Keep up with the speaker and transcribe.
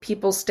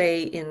People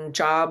stay in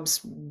jobs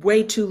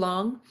way too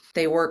long.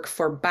 They work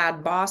for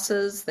bad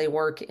bosses. They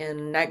work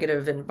in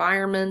negative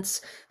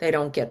environments. They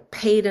don't get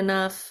paid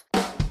enough.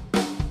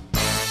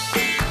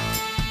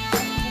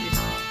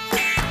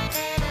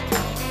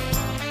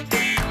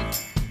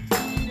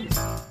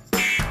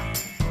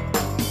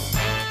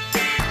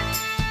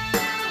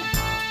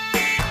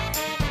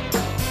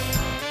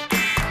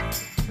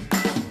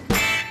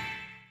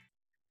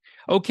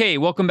 Okay,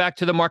 welcome back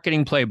to the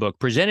Marketing Playbook,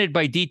 presented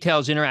by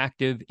Details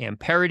Interactive,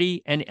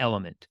 Amperity, and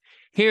Element.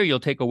 Here,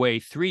 you'll take away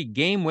 3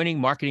 game-winning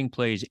marketing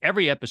plays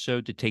every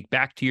episode to take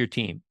back to your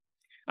team.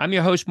 I'm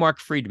your host, Mark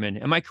Friedman,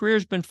 and my career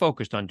has been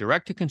focused on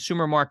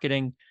direct-to-consumer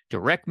marketing,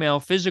 direct mail,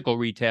 physical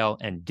retail,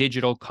 and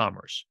digital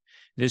commerce.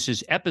 This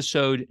is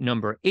episode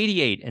number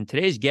 88, and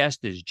today's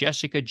guest is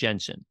Jessica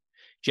Jensen.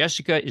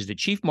 Jessica is the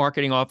Chief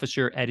Marketing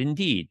Officer at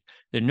Indeed,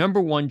 the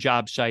 #1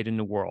 job site in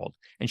the world.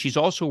 And she's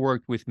also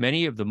worked with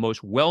many of the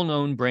most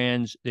well-known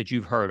brands that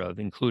you've heard of,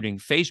 including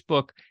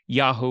Facebook,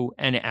 Yahoo,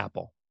 and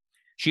Apple.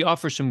 She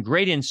offers some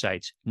great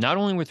insights, not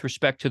only with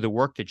respect to the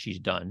work that she's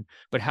done,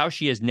 but how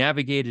she has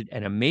navigated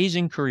an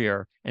amazing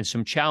career and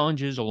some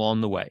challenges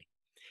along the way.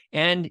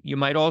 And you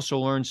might also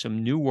learn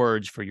some new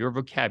words for your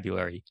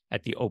vocabulary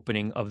at the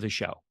opening of the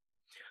show.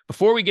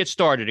 Before we get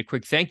started, a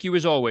quick thank you,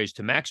 as always,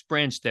 to Max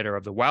Brandstetter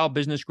of the Wow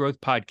Business Growth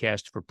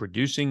Podcast for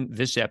producing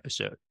this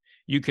episode.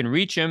 You can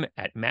reach him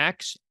at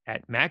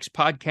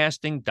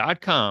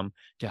max@maxpodcasting.com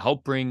to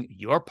help bring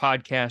your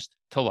podcast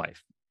to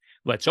life.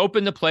 Let's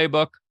open the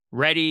playbook.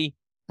 Ready,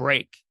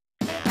 break.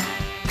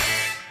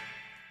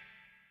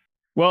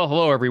 Well,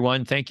 hello,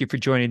 everyone. Thank you for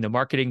joining the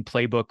Marketing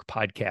Playbook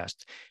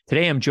podcast.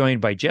 Today, I'm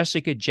joined by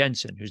Jessica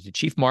Jensen, who's the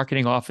Chief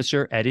Marketing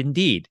Officer at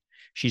Indeed.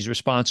 She's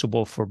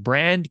responsible for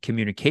brand,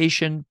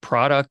 communication,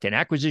 product, and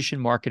acquisition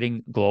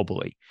marketing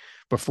globally.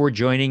 Before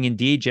joining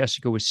Indeed,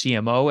 Jessica was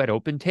CMO at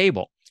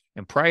OpenTable.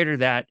 And prior to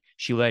that,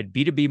 she led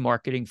B2B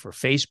marketing for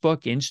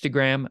Facebook,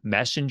 Instagram,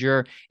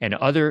 Messenger, and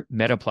other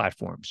meta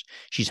platforms.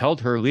 She's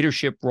held her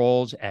leadership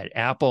roles at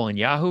Apple and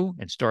Yahoo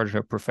and started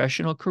her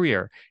professional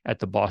career at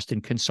the Boston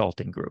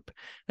Consulting Group.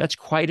 That's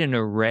quite an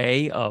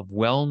array of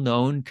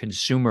well-known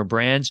consumer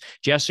brands.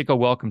 Jessica,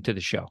 welcome to the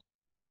show.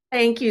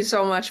 Thank you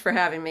so much for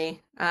having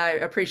me. I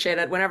appreciate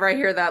it. Whenever I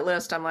hear that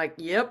list, I'm like,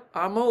 yep,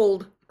 I'm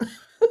old.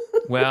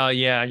 Well,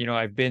 yeah,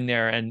 I've been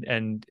there,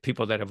 and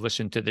people that have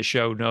listened to the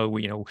show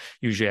know,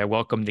 usually I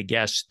welcome the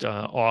guest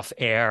off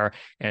air,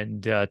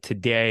 and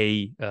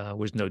today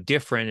was no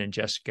different. And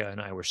Jessica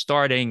and I were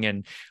starting,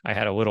 and I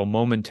had a little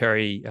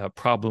momentary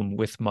problem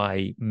with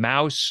my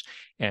mouse,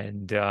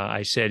 and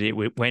I said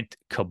it went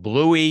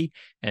kablooey,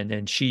 and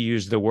then she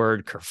used the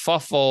word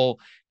kerfuffle,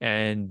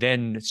 and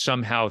then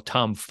somehow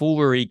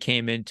tomfoolery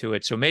came into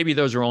it. So maybe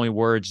those are only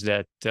words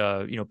that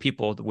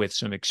people with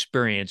some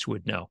experience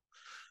would know.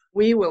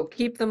 We will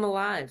keep them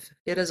alive.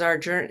 It is our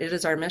journey. It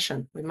is our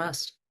mission. We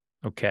must.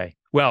 Okay.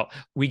 Well,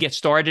 we get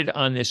started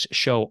on this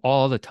show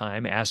all the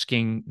time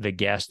asking the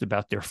guest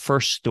about their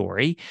first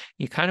story,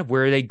 kind of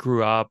where they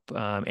grew up,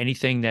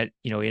 anything that,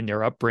 in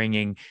their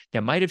upbringing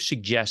that might have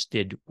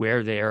suggested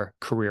where their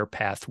career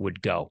path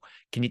would go.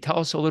 Can you tell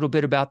us a little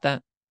bit about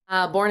that?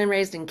 Born and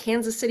raised in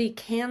Kansas City,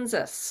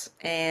 Kansas.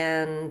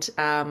 And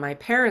my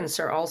parents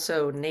are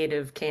also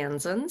native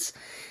Kansans.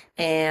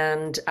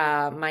 And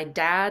my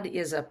dad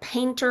is a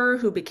painter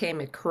who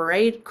became a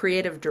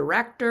creative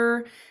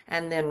director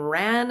and then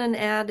ran an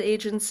ad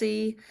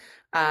agency.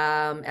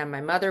 And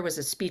my mother was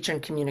a speech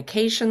and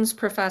communications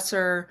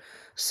professor.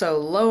 So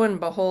lo and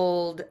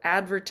behold,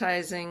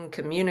 advertising,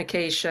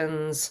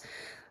 communications,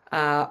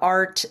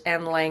 art,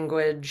 and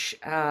language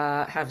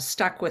have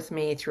stuck with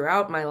me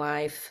throughout my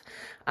life.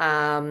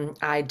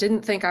 I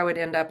didn't think I would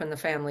end up in the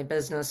family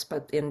business,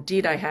 but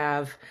indeed I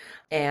have.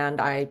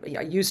 And I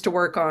used to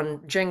work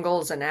on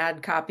jingles and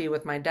ad copy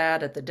with my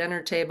dad at the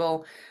dinner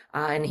table,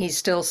 and he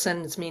still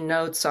sends me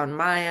notes on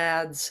my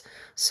ads.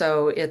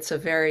 So it's a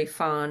very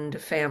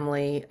fond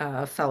family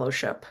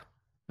fellowship.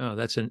 Oh,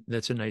 that's a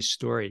nice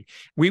story.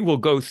 We will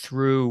go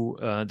through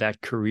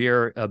that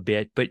career a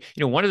bit, but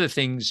one of the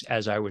things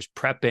as I was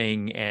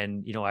prepping,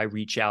 and I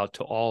reach out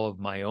to all of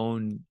my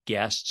own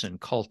guests and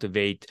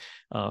cultivate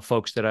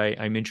folks that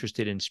I'm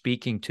interested in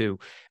speaking to.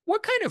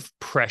 What kind of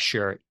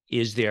pressure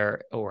is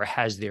there, or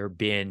has there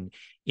been,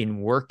 in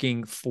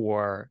working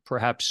for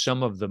perhaps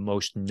some of the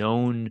most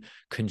known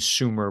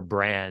consumer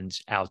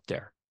brands out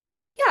there?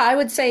 Yeah, I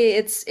would say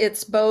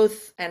it's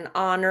both an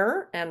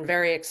honor and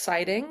very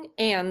exciting,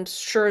 and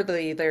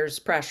surely there's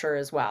pressure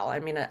as well. I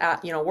mean,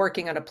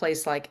 working at a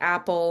place like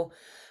Apple,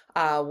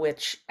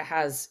 which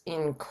has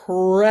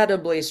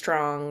incredibly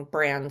strong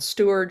brand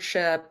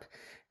stewardship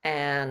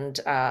and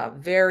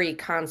very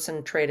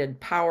concentrated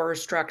power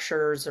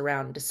structures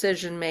around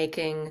decision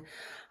making.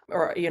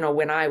 Or,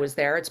 when I was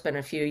there, it's been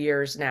a few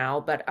years now,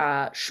 but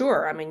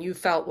sure. I mean, you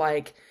felt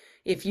like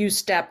if you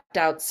stepped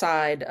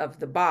outside of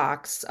the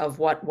box of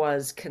what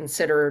was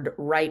considered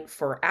right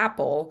for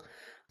Apple,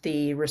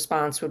 the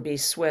response would be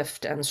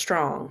swift and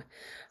strong.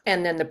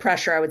 And then the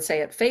pressure, I would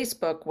say, at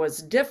Facebook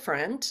was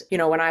different.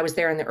 When I was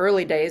there in the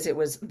early days, it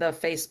was the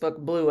Facebook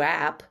Blue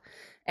app.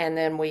 And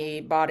then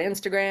we bought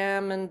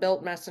Instagram and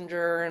built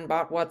Messenger and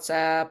bought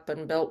WhatsApp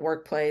and built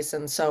Workplace.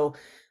 And so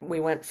we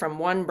went from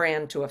one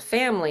brand to a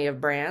family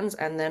of brands.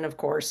 And then, of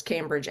course,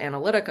 Cambridge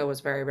Analytica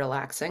was very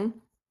relaxing.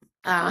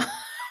 Uh,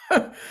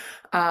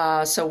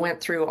 so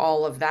went through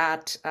all of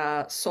that,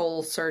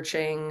 soul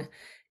searching,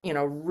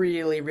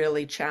 really,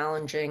 really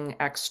challenging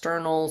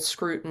external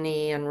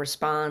scrutiny and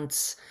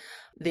response.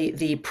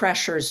 The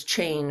pressures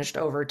changed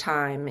over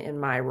time in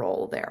my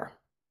role there.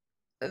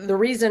 The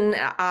reason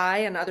I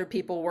and other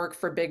people work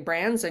for big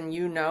brands, and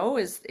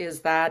is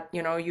that,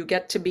 you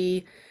get to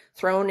be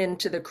thrown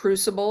into the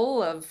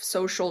crucible of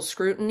social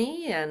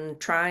scrutiny and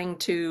trying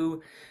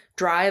to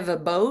drive a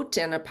boat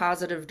in a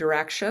positive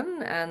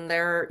direction. And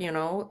there,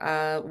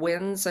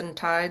 winds and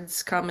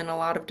tides come in a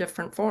lot of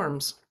different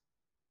forms.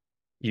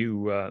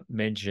 You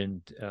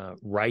mentioned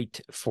right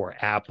for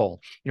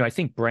Apple. I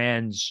think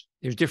brands,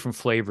 there's different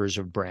flavors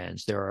of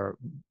brands. There are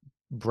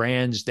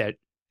brands that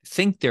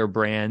think they're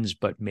brands,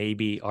 but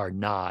maybe are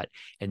not.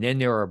 And then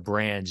there are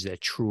brands that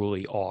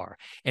truly are.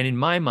 And in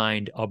my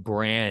mind, a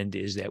brand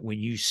is that when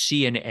you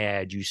see an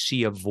ad, you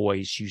see a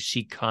voice, you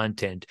see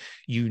content,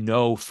 you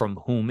know from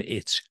whom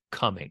it's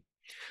coming.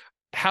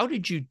 How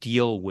did you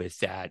deal with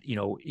that?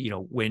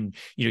 When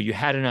you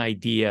had an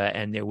idea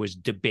and there was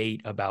debate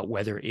about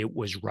whether it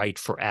was right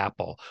for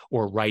Apple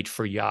or right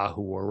for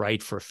Yahoo or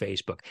right for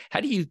Facebook.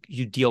 How do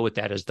you deal with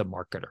that as the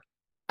marketer?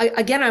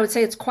 Again, I would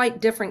say it's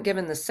quite different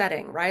given the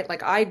setting, right?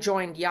 Like I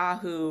joined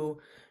Yahoo,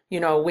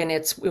 when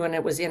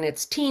it was in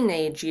its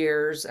teenage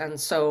years, and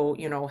so,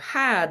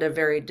 had a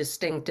very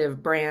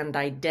distinctive brand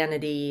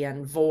identity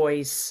and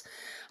voice.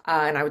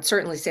 And I would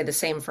certainly say the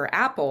same for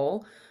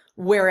Apple.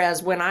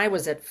 Whereas when I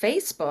was at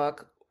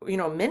Facebook,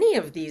 many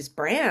of these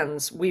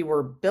brands we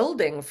were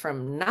building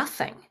from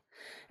nothing.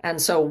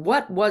 And so,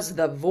 what was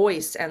the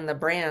voice and the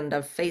brand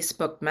of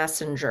Facebook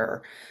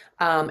Messenger,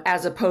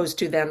 as opposed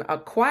to then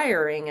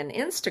acquiring an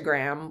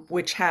Instagram,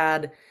 which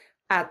had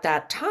at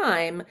that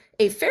time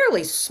a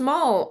fairly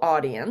small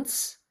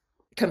audience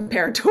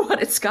compared to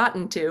what it's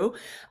gotten to,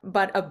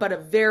 but a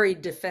very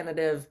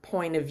definitive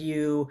point of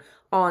view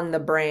on the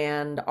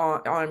brand,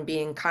 on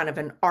being kind of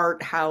an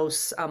art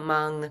house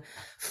among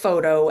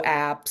photo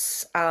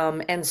apps.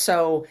 And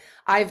so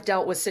I've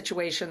dealt with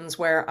situations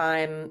where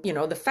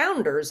the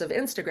founders of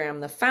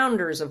Instagram, the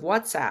founders of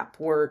WhatsApp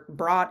were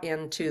brought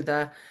into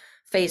the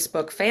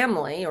Facebook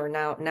family, or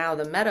now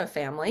the Meta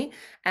family,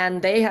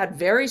 and they had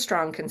very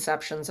strong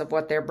conceptions of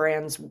what their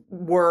brands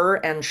were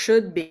and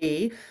should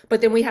be.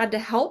 But then we had to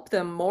help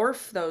them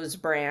morph those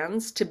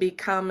brands to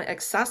become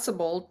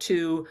accessible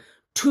to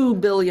 2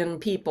 billion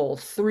people,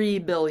 3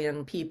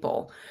 billion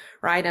people,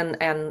 right? And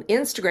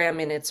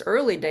Instagram in its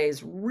early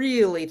days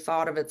really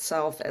thought of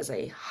itself as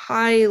a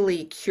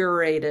highly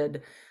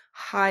curated,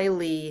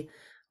 highly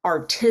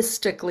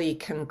artistically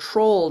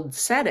controlled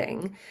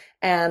setting.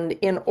 And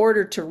in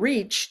order to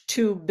reach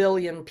 2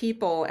 billion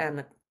people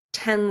and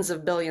tens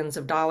of billions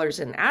of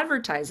dollars in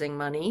advertising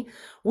money,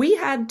 we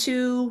had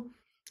to,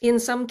 in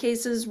some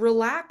cases,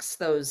 relax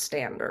those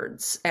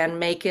standards and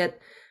make it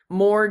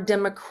more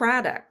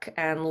democratic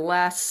and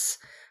less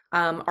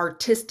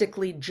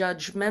artistically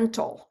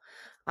judgmental.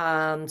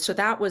 So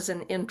that was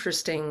an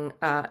interesting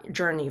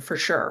journey for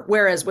sure.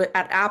 Whereas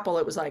at Apple,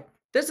 it was like,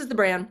 this is the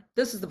brand,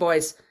 this is the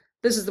voice,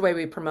 this is the way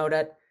we promote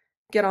it.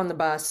 Get on the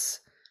bus.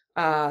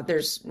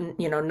 There's,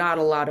 not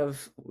a lot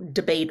of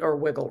debate or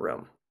wiggle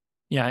room.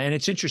 Yeah, and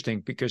it's interesting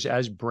because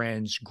as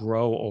brands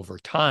grow over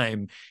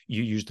time,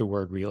 you use the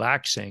word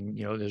relaxing,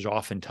 there's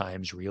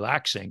oftentimes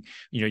relaxing.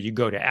 You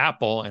go to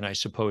Apple, and I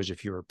suppose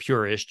if you're a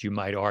purist, you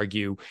might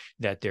argue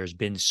that there's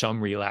been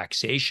some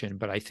relaxation.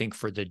 But I think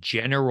for the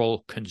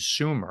general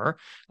consumer,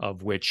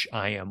 of which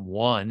I am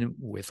one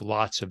with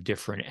lots of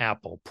different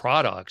Apple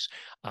products,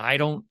 I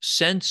don't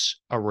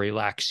sense a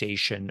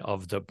relaxation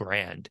of the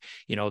brand.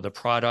 The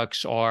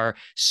products are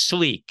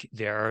sleek,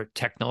 they're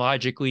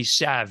technologically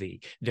savvy,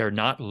 they're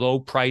not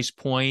low price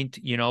point,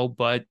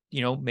 but,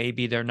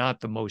 maybe they're not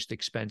the most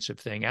expensive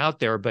thing out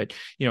there, but,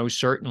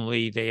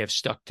 certainly they have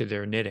stuck to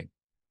their knitting.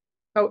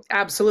 Oh,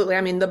 absolutely.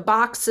 I mean, the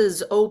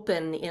boxes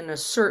open in a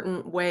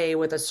certain way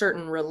with a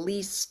certain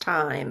release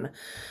time.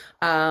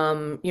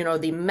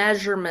 The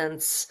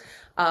measurements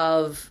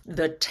of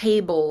the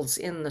tables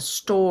in the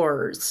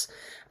stores.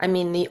 I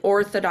mean, the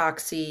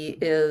orthodoxy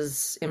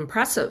is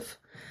impressive.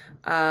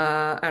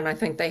 And I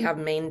think they have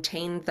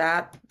maintained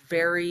that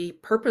very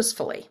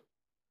purposefully.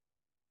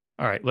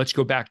 All right, let's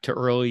go back to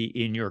early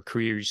in your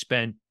career. You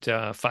spent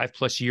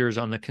 5+ years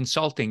on the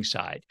consulting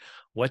side.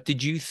 What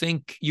did you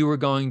think you were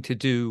going to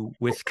do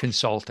with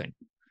consulting?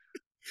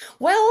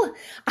 Well,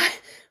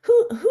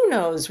 who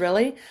knows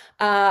really?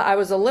 I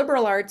was a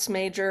liberal arts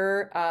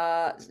major,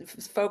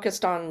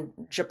 focused on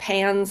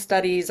Japan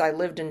studies. I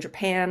lived in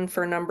Japan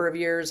for a number of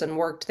years and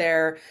worked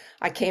there.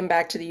 I came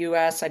back to the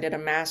US. I did a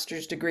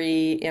master's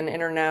degree in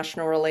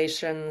international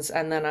relations,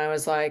 and then I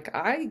was like,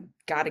 I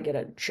got to get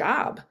a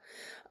job.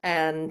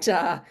 And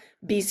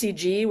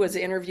BCG was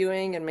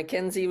interviewing and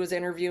McKinsey was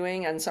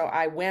interviewing. And so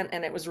I went,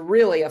 and it was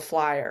really a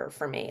flyer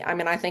for me. I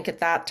mean, I think at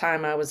that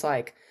time I was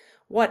like,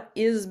 what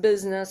is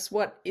business?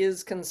 What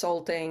is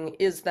consulting?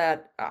 Is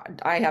that,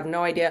 I have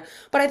no idea.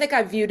 But I think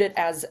I viewed it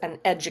as an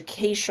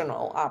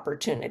educational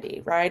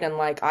opportunity, right? And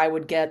like I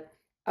would get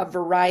a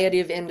variety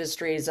of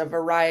industries, a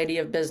variety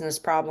of business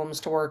problems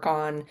to work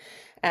on,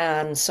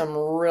 and some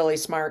really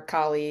smart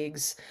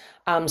colleagues.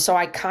 So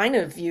I kind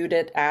of viewed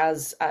it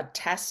as a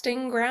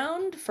testing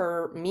ground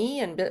for me.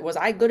 And was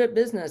I good at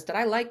business? Did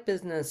I like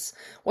business?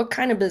 What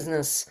kind of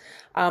business?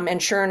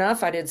 And sure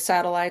enough, I did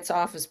satellites,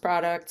 office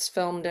products,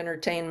 filmed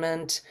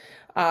entertainment,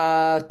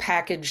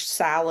 packaged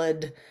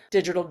salad,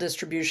 digital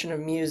distribution of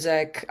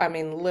music. I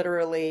mean,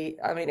 literally,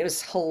 I mean, it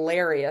was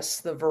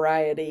hilarious, the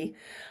variety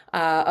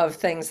of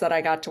things that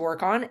I got to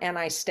work on. And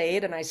I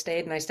stayed and I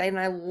stayed and I stayed and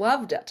I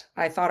loved it.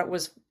 I thought it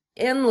was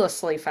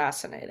endlessly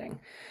fascinating.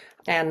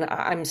 And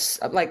I'm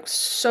like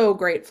so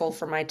grateful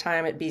for my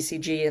time at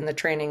BCG and the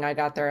training I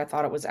got there. I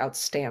thought it was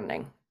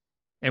outstanding.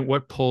 And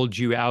what pulled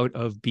you out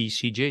of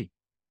BCG?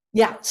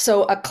 Yeah,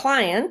 so a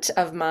client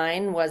of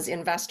mine was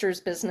Investors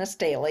Business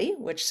Daily,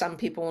 which some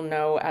people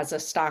know as a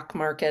stock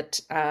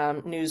market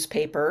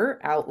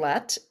newspaper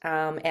outlet.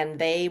 And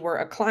they were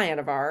a client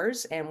of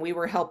ours, and we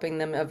were helping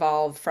them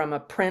evolve from a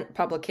print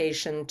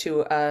publication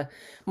to a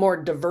more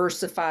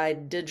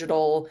diversified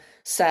digital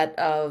set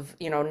of,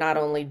 not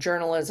only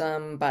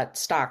journalism, but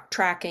stock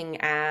tracking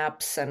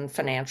apps and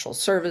financial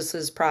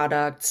services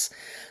products.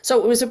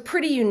 So it was a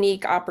pretty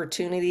unique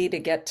opportunity to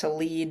get to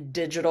lead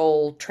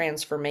digital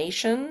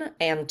transformation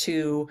and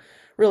to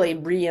really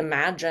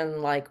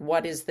reimagine like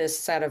what is this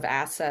set of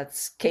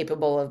assets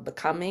capable of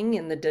becoming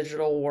in the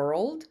digital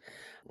world,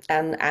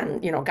 and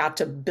got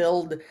to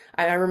build.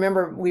 I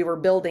remember we were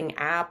building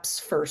apps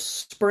for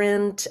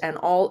Sprint, and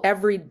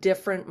every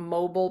different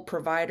mobile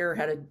provider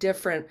had a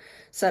different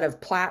set of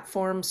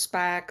platform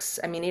specs.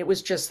 I mean, it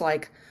was just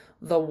like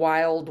the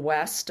wild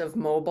west of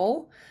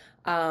mobile.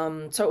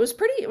 So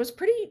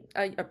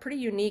a pretty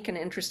unique and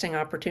interesting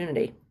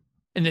opportunity.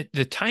 And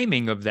the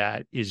timing of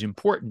that is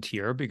important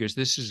here because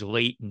this is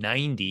late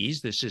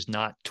 90s. This is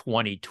not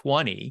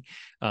 2020.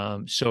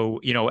 So,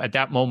 at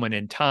that moment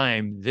in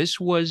time, this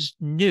was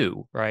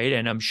new, right?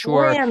 And I'm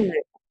sure, Brand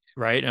new.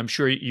 right? I'm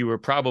sure you were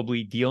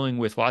probably dealing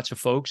with lots of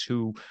folks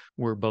who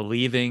were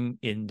believing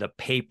in the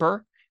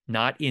paper,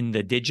 not in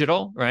the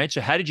digital, right?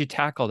 So, how did you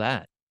tackle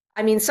that?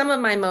 I mean, some of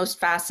my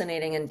most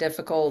fascinating and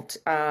difficult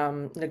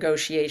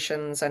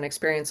negotiations and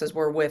experiences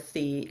were with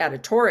the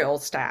editorial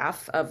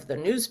staff of the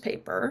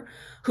newspaper,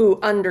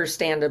 who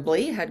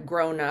understandably had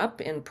grown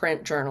up in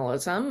print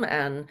journalism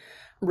and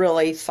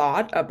really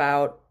thought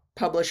about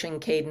publishing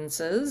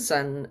cadences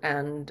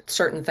and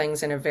certain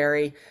things in a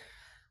very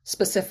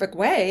specific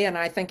way. And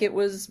I think it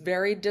was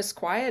very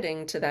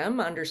disquieting to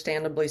them,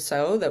 understandably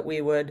so, that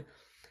we would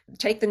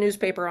take the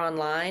newspaper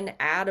online,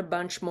 add a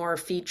bunch more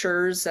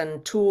features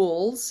and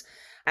tools,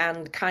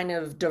 and kind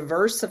of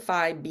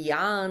diversify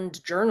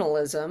beyond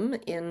journalism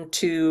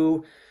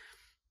into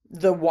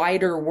the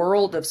wider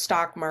world of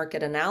stock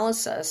market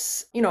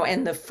analysis,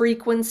 and the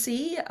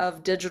frequency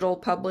of digital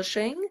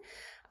publishing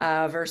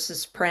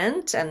versus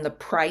print and the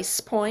price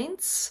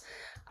points.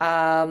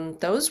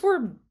 Those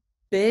were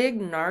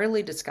big,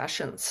 gnarly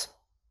discussions.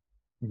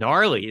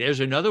 Gnarly. There's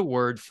another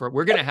word for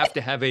we're going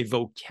to have a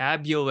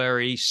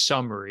vocabulary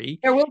summary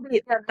There will be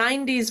a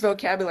 90s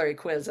vocabulary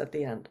quiz at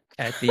the end.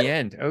 at the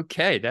end.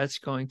 Okay, that's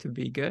going to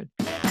be good.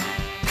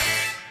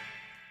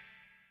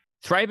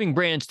 Thriving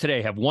brands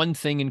today have one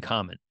thing in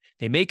common.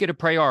 They make it a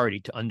priority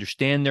to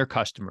understand their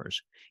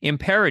customers.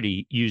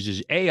 Imperity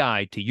uses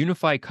AI to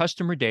unify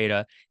customer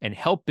data and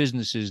help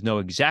businesses know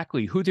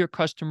exactly who their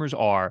customers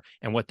are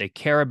and what they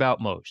care about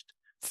most.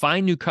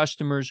 Find new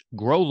customers,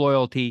 grow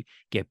loyalty,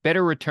 get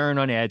better return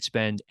on ad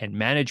spend, and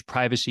manage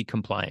privacy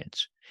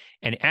compliance.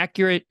 An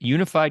accurate,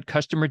 unified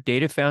customer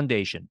data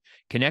foundation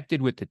connected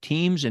with the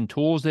teams and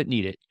tools that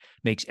need it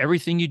makes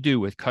everything you do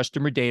with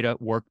customer data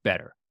work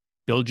better.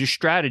 Build your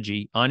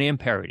strategy on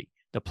Imperity,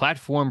 the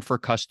platform for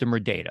customer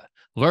data.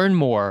 Learn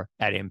more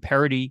at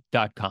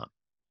imperity.com.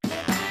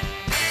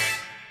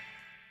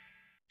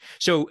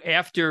 So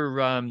after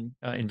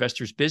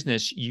Investors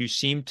Business, you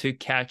seem to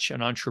catch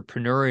an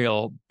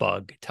entrepreneurial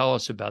bug. Tell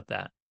us about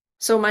that.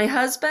 So my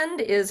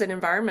husband is an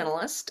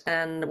environmentalist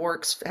and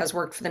has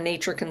worked for the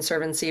Nature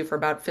Conservancy for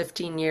about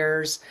 15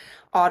 years,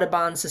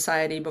 Audubon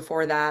Society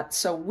before that.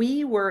 So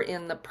we were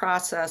in the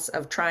process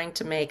of trying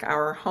to make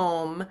our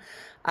home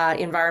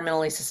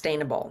environmentally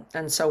sustainable.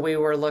 And so we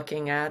were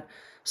looking at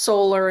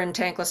solar and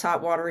tankless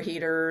hot water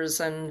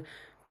heaters and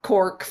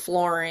cork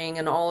flooring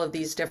and all of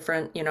these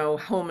different,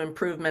 home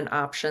improvement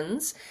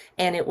options.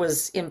 And it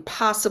was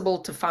impossible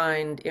to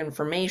find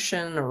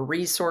information or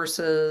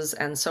resources.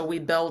 And so we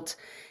built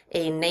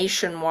a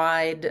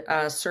nationwide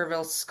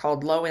service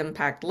called Low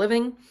Impact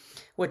Living,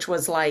 which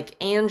was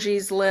like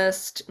Angie's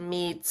List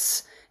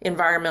meets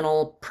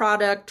environmental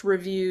product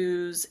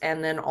reviews,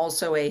 and then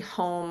also a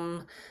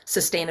home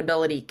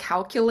sustainability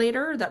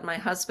calculator that my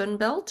husband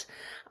built.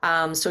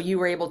 So you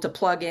were able to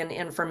plug in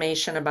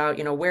information about,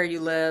 where you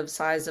live,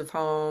 size of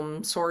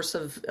home, source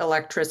of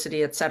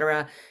electricity, et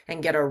cetera,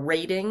 and get a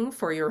rating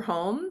for your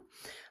home.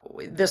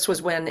 This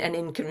was when An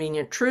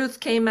Inconvenient Truth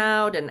came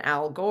out, and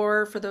Al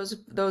Gore, for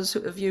those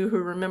of you who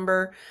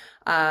remember,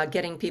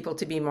 getting people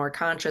to be more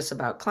conscious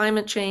about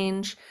climate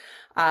change.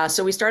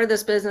 So we started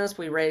this business.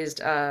 We raised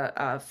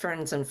a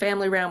friends and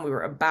family round. We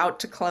were about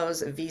to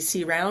close a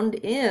VC round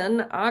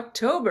in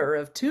October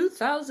of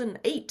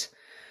 2008,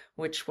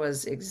 which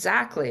was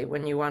exactly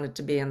when you wanted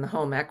to be in the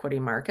home equity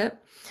market.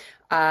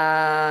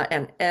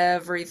 And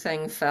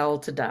everything fell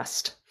to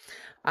dust.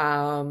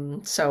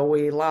 So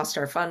we lost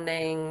our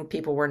funding.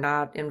 People were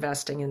not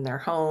investing in their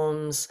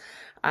homes.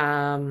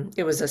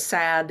 It was a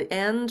sad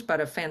end, but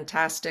a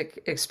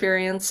fantastic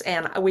experience.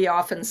 And we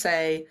often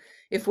say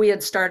if we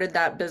had started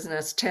that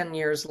business 10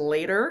 years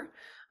later,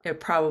 it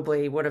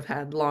probably would have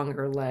had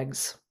longer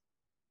legs.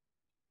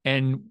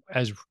 And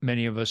as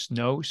many of us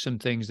know, some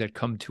things that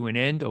come to an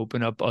end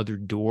open up other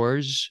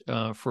doors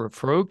for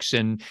folks.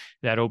 And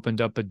that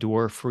opened up a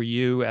door for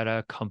you at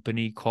a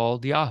company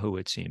called Yahoo,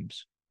 it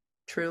seems.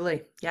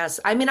 Truly, yes.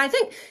 I mean, I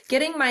think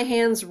getting my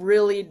hands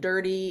really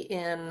dirty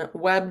in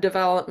web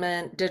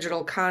development,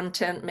 digital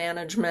content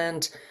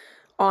management,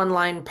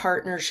 online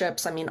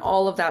partnerships, I mean,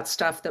 all of that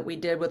stuff that we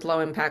did with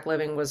Low Impact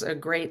Living was a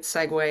great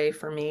segue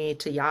for me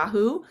to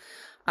Yahoo,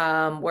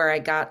 where I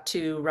got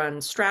to run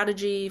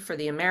strategy for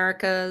the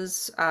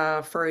Americas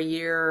for a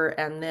year,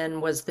 and then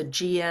was the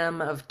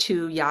GM of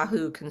two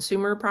Yahoo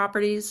consumer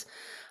properties.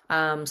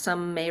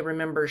 Some may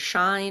remember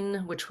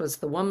Shine, which was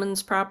the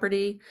woman's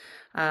property,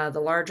 the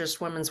largest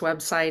women's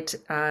website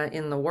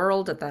in the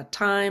world at that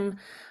time,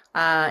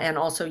 and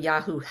also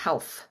Yahoo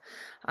Health.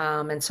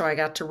 And so I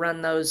got to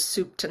run those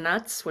soup to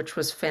nuts, which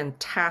was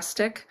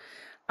fantastic.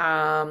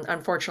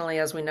 Unfortunately,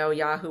 as we know,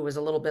 Yahoo was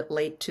a little bit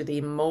late to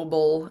the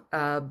mobile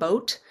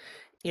boat,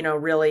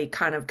 really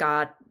kind of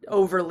got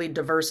overly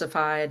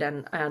diversified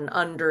and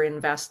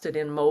underinvested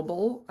in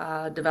mobile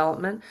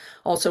development.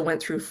 Also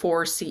went through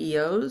four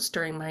CEOs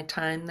during my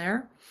time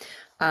there.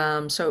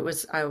 So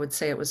I would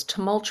say it was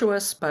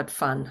tumultuous but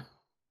fun.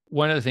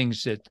 One of the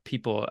things that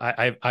people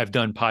I've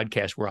done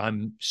podcasts where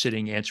I'm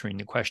sitting answering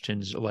the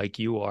questions like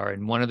you are,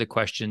 and one of the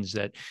questions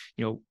that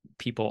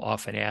people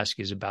often ask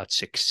is about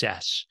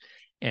success.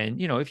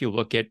 And if you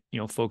look at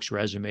folks'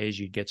 resumes,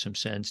 you get some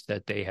sense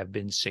that they have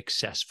been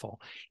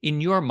successful. In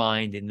your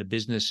mind, in the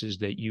businesses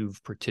that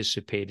you've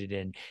participated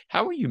in,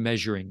 how are you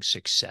measuring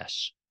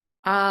success?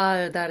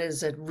 That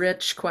is a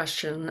rich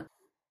question.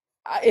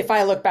 If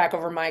I look back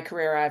over my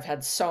career, I've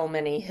had so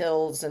many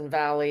hills and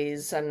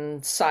valleys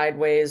and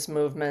sideways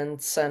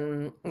movements,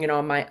 and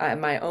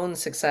my own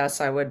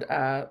success, I would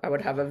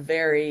have a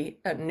very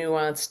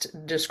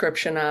nuanced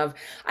description of.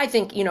 I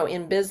think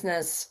in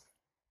business,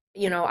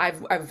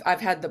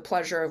 I've had the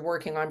pleasure of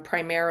working on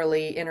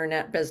primarily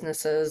internet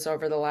businesses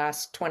over the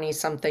last 20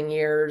 something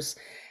years,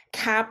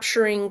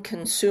 capturing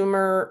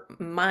consumer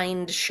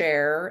mind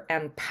share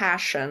and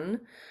passion.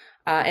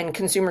 And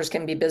consumers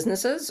can be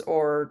businesses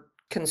or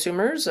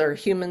consumers or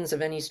humans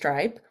of any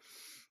stripe,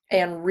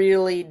 and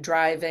really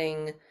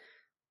driving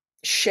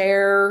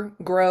share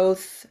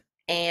growth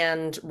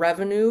and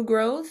revenue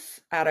growth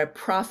at a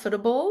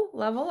profitable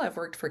level. I've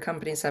worked for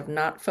companies that have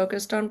not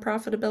focused on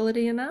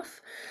profitability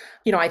enough.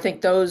 I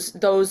think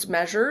those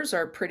measures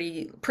are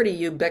pretty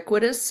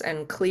ubiquitous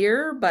and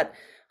clear, but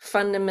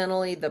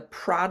fundamentally the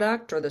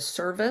product or the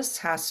service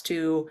has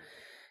to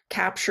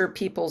capture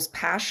people's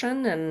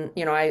passion. And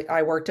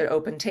I worked at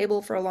Open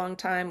Table for a long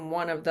time,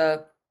 one of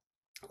the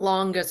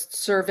longest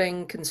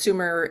serving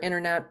consumer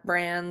internet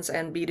brands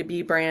and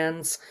B2B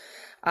brands,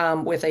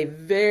 with a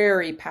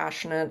very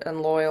passionate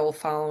and loyal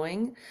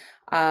following.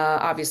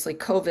 Obviously,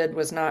 COVID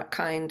was not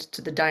kind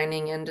to the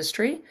dining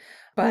industry,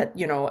 but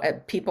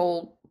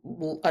people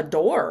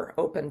adore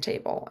Open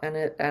Table, and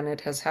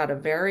it has had a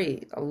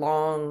very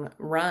long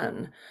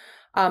run.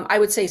 I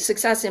would say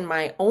success in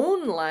my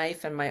own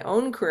life and my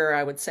own career,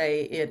 I would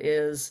say it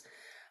is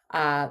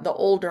the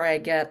older I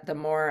get, the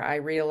more I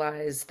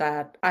realize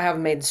that I have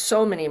made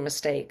so many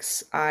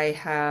mistakes. I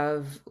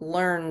have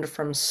learned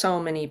from so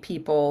many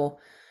people,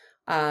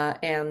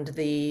 and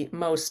the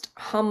most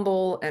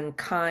humble and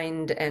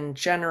kind and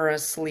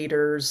generous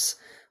leaders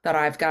that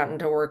I've gotten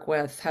to work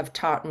with have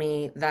taught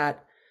me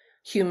that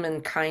human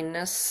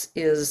kindness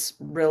is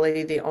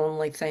really the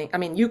only thing. I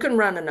mean, you can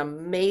run an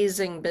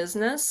amazing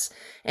business,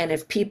 and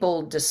if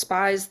people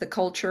despise the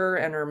culture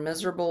and are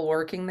miserable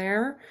working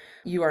there,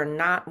 you are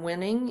not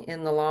winning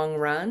in the long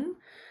run.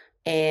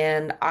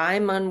 And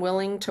I'm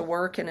unwilling to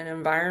work in an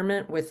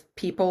environment with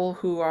people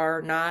who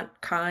are not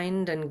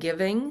kind and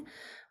giving,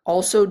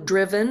 also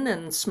driven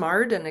and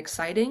smart and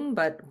exciting,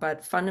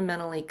 but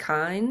fundamentally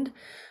kind.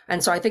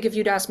 And so I think if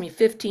you'd asked me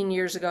 15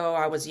 years ago,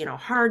 I was,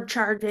 hard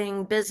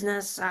charging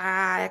business,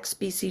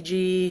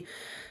 ex-BCG,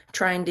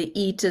 trying to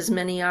eat as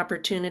many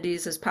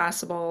opportunities as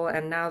possible.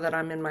 And now that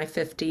I'm in my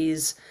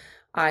 50s,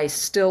 I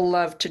still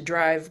love to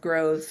drive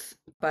growth,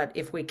 but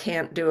if we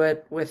can't do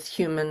it with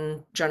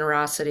human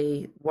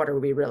generosity, what are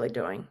we really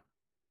doing?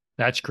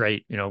 That's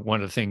great.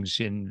 One of the things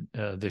in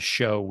the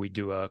show, we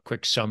do a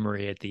quick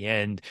summary at the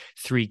end,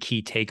 three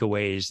key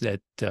takeaways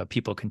that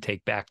people can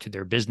take back to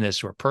their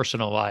business or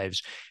personal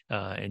lives.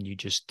 And you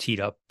just teed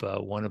up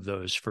one of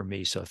those for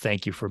me. So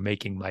thank you for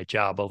making my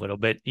job a little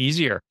bit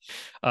easier.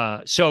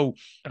 Some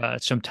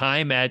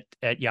time at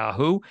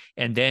Yahoo,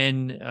 and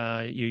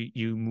then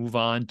you move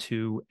on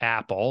to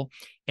Apple.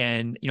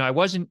 And I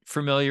wasn't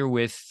familiar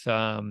with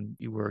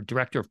you were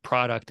director of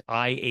product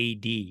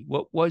IAD.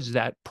 What was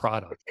that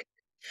product?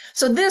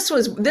 So this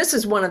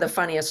is one of the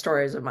funniest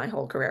stories of my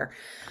whole career.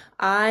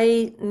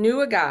 I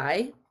knew a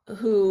guy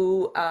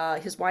who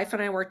his wife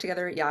and I worked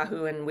together at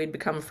Yahoo, and we'd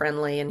become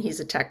friendly, and he's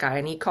a tech guy,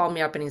 and he called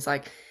me up and he's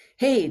like,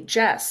 "Hey,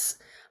 Jess,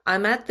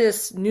 I'm at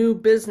this new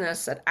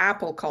business at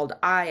Apple called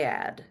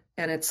iAd,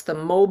 and it's the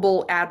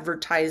mobile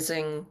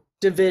advertising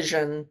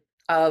division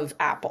of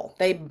Apple.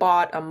 They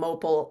bought a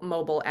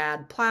mobile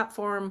ad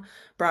platform,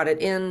 brought it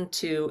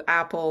into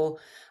Apple,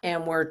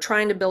 and we're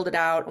trying to build it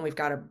out, and we've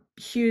got a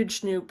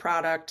huge new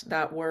product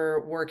that we're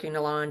working to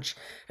launch,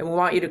 and we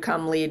want you to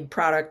come lead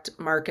product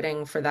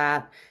marketing for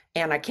that,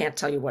 and I can't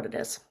tell you what it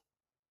is."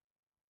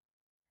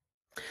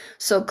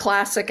 So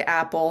classic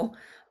Apple.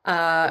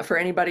 For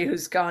anybody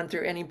who's gone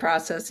through any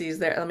processes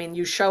there, I mean,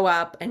 you show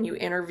up and you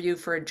interview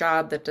for a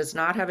job that does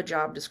not have a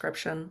job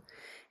description,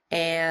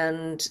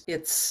 and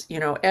it's,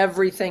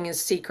 everything is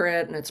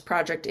secret, and it's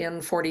project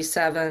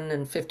N47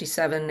 and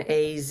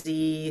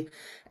 57AZ,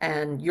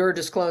 and you're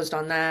disclosed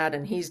on that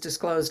and he's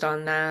disclosed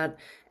on that,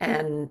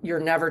 and you're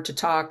never to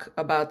talk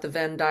about the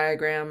Venn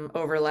diagram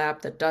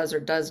overlap that does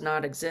or does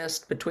not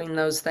exist between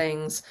those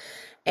things,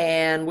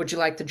 and would you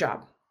like the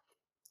job?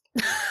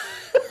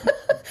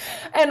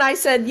 And I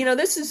said,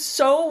 this is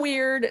so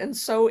weird and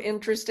so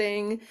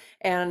interesting,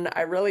 and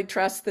I really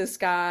trust this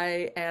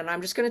guy, and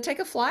I'm just going to take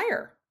a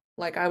flyer.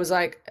 Like, I was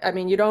like, I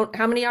mean,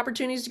 how many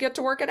opportunities to get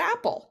to work at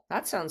Apple?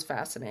 That sounds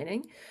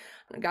fascinating.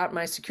 I got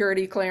my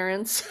security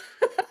clearance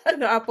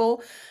at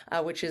Apple,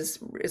 which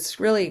it's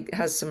really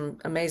has some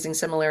amazing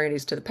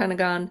similarities to the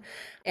Pentagon,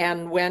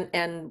 and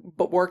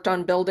but worked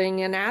on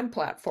building an ad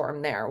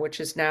platform there, which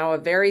is now a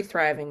very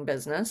thriving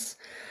business.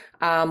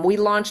 We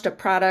launched a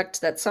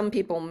product that some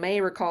people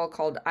may recall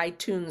called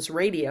iTunes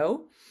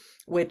Radio,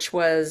 which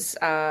was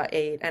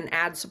an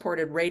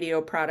ad-supported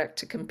radio product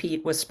to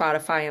compete with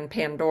Spotify and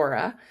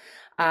Pandora.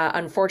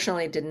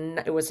 Unfortunately,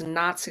 it was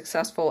not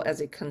successful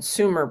as a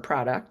consumer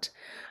product,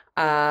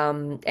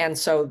 and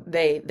so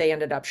they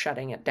ended up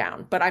shutting it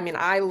down. But I mean,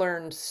 I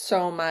learned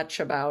so much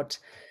about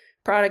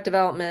product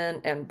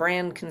development and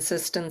brand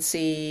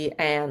consistency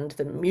and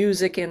the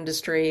music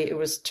industry. It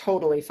was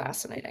totally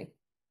fascinating.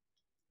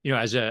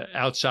 As a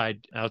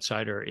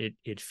outsider,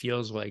 it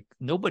feels like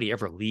nobody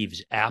ever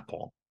leaves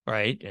Apple,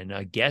 right? And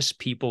I guess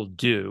people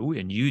do,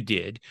 and you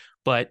did.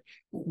 But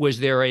was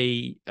there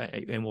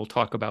and we'll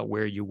talk about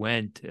where you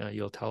went.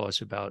 You'll tell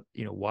us about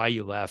why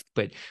you left.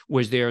 But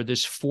was there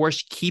this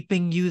force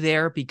keeping you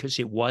there because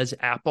it was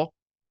Apple?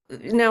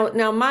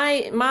 Now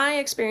my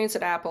experience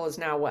at Apple is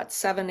now what,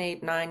 7,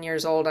 8, 9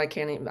 years old. I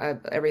can't even,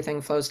 everything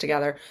flows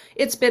together.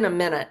 It's been a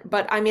minute,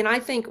 but I mean, I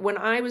think when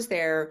I was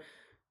there,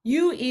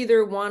 you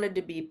either wanted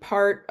to be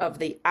part of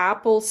the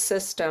Apple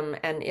system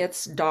and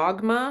its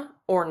dogma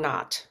or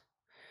not,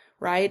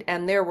 right?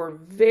 And there were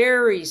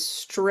very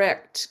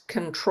strict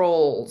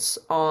controls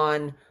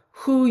on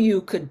who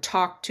you could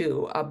talk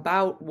to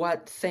about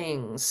what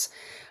things.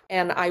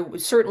 And I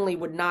certainly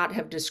would not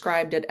have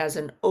described it as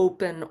an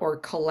open or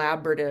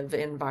collaborative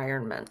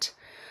environment.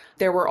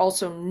 There were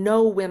also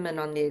no women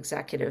on the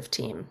executive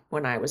team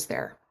when I was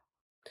there.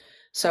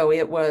 So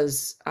it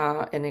was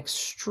an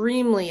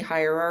extremely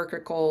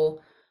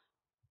hierarchical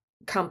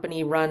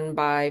company run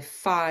by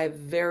 5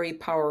 very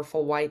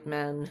powerful white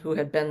men who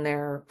had been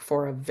there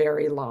for a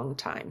very long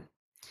time.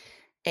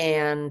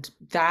 And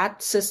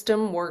that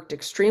system worked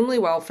extremely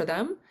well for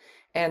them.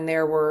 And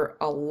there were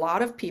a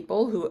lot of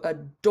people who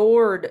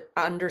adored,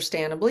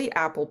 understandably,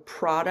 Apple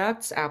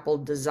products, Apple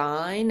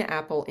design,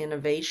 Apple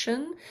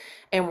innovation,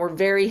 and were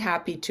very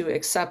happy to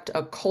accept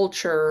a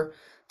culture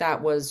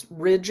that was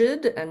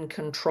rigid and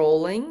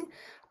controlling.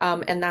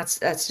 And that's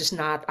just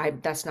not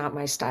that's not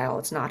my style.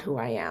 It's not who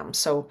I am.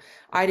 So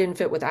I didn't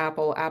fit with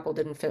Apple. Apple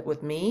didn't fit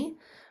with me.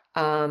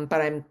 But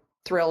I'm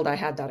thrilled I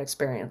had that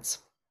experience.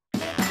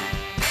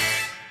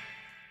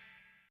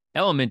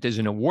 Element is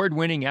an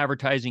award-winning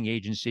advertising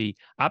agency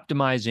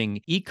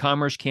optimizing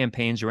e-commerce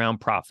campaigns around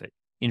profit.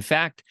 In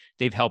fact,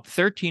 they've helped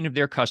 13 of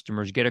their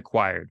customers get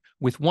acquired,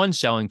 with one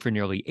selling for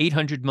nearly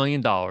 $800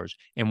 million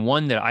and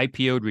one that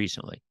IPO'd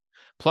recently.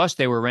 Plus,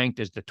 they were ranked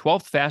as the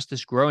 12th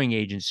fastest growing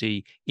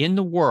agency in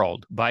the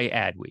world by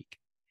Adweek.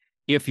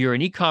 If you're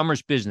an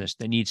e-commerce business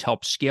that needs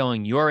help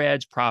scaling your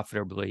ads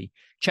profitably,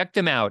 check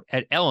them out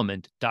at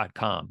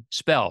element.com,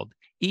 spelled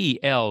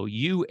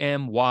ELUMYNT.com.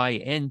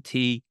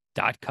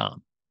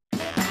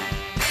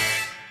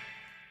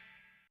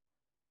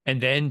 And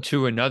then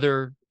to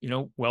another,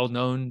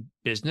 well-known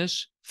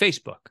business,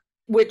 Facebook.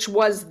 Which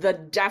was the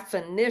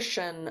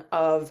definition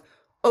of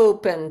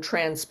open,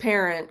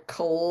 transparent,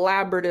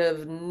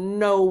 collaborative,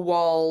 no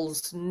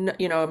walls,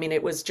 I mean,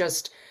 it was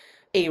just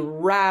a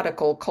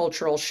radical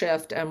cultural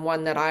shift and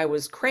one that I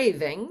was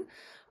craving.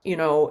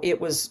 It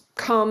was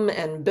come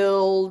and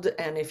build,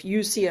 and if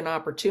you see an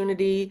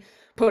opportunity,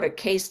 put a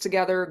case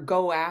together,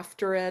 go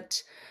after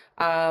it.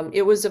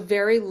 It was a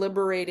very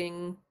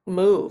liberating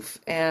move.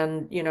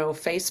 And,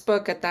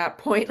 Facebook at that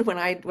point, when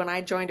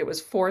I joined, it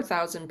was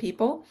 4,000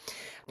 people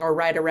or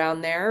right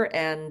around there.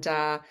 And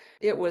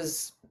it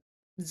was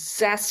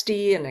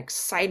zesty and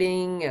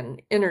exciting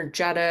and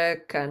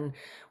energetic, and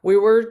we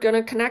were going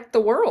to connect the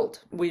world.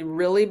 We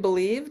really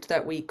believed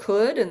that we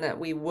could and that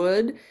we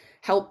would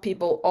help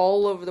people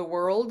all over the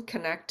world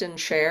connect and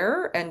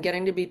share, and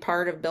getting to be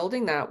part of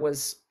building that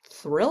was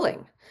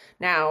thrilling.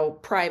 Now,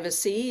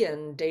 privacy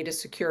and data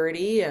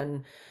security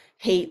and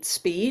hate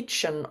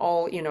speech and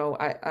all,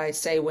 I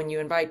say when you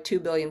invite 2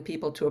 billion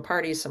people to a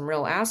party, some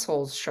real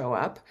assholes show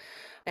up.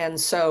 And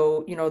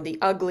so, the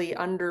ugly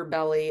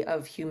underbelly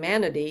of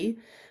humanity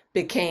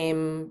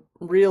became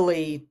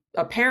really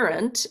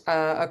apparent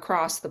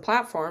across the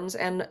platforms,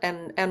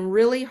 and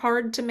really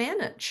hard to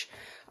manage.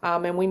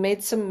 And we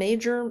made some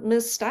major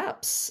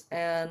missteps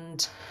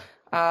and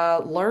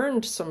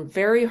learned some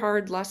very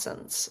hard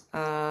lessons.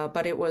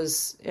 But it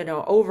was,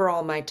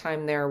 overall, my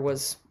time there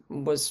was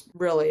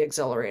really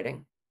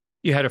exhilarating.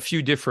 You had a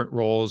few different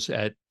roles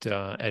at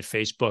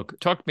Facebook.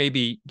 Talk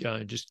maybe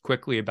just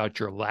quickly about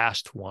your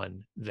last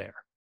one there.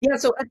 Yeah,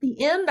 so at the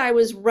end, I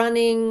was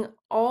running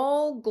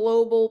all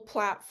global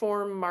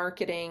platform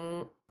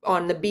marketing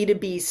on the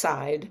B2B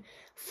side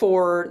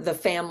for the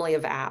family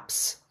of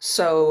apps.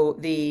 So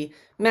the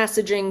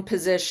messaging,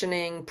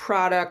 positioning,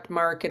 product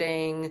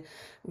marketing,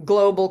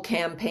 global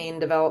campaign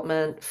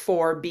development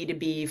for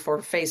B2B, for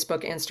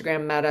Facebook,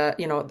 Instagram, Meta,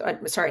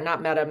 sorry,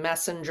 not Meta,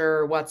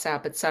 Messenger,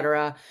 WhatsApp,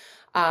 etc.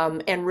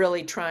 And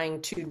really trying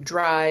to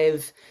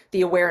drive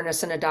the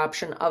awareness and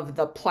adoption of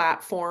the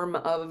platform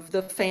of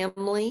the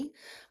family,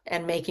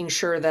 and making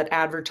sure that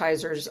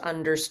advertisers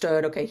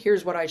understood, okay,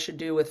 here's what I should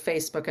do with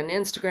Facebook and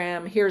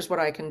Instagram, here's what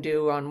I can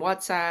do on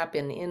WhatsApp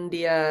in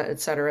India, et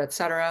cetera, et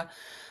cetera.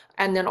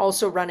 And then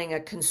also running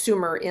a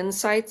consumer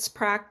insights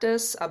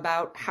practice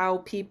about how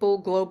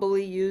people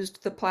globally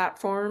used the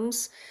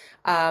platforms,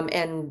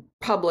 and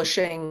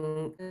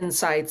publishing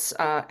insights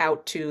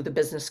out to the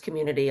business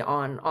community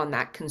on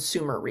that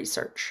consumer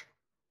research.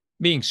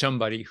 Being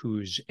somebody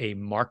who's a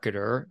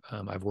marketer,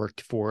 I've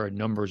worked for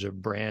numbers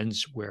of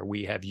brands where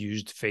we have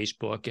used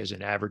Facebook as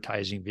an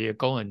advertising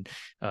vehicle and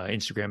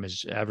Instagram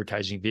as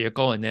advertising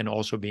vehicle, and then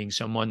also being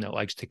someone that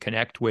likes to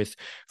connect with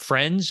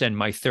friends and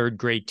my third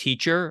grade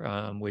teacher,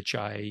 which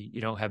I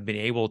have been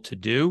able to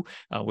do,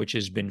 which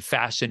has been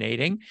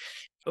fascinating.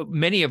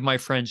 Many of my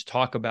friends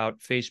talk about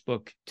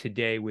Facebook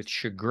today with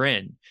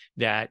chagrin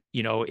that,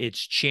 it's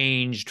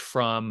changed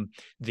from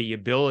the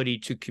ability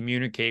to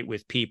communicate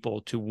with people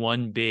to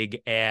one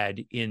big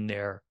ad in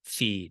their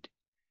feed.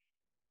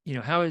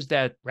 How is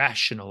that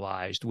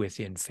rationalized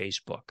within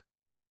Facebook?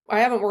 I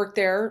haven't worked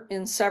there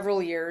in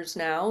several years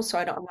now, so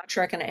I'm not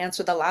sure I can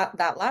answer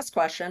that last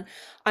question.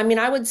 I mean,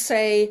 I would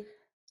say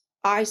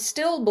I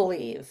still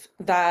believe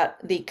that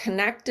the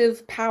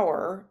connective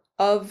power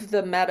of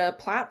the Meta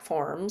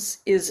platforms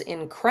is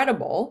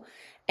incredible,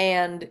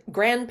 and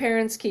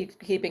grandparents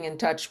keeping in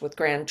touch with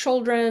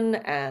grandchildren,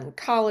 and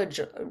college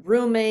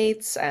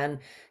roommates, and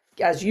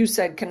as you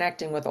said,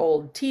 connecting with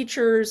old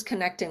teachers,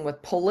 connecting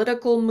with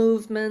political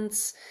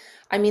movements.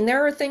 I mean,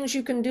 there are things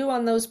you can do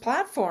on those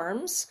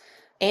platforms,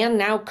 and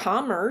now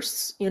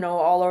commerce,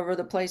 all over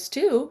the place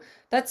too.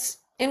 That's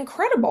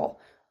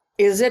incredible.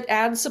 Is it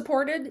ad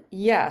supported?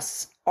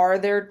 Yes. Are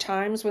there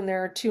times when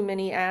there are too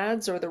many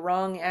ads or the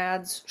wrong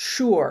ads?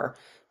 Sure.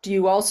 Do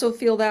you also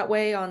feel that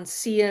way on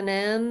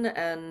CNN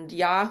and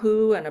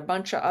Yahoo and a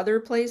bunch of other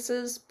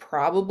places?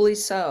 Probably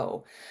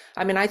so.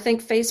 I mean, I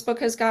think Facebook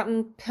has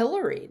gotten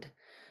pilloried,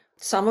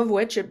 some of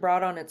which it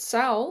brought on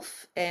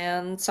itself,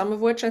 and some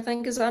of which I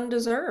think is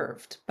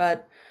undeserved.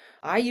 But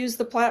I use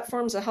the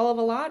platforms a hell of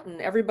a lot,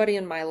 and everybody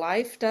in my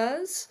life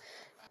does.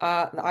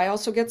 I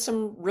also get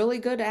some really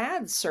good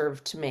ads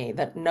served to me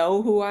that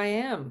know who I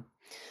am.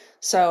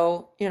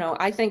 So,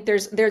 I think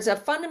there's a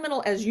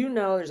fundamental, as you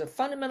know, there's a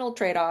fundamental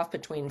trade-off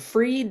between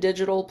free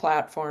digital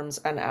platforms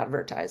and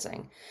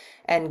advertising.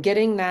 And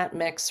getting that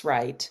mix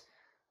right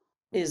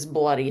is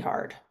bloody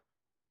hard.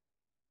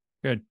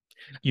 Good.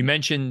 You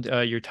mentioned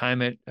your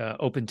time at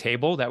Open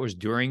Table. That was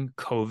during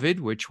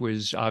COVID, which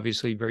was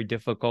obviously very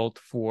difficult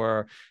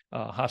for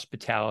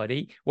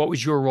hospitality. What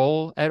was your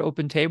role at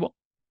Open Table?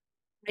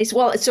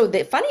 Well, so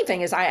the funny thing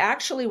is I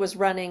actually was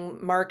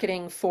running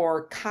marketing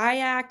for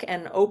Kayak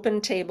and Open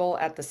Table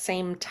at the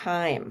same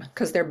time,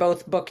 because they're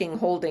both booking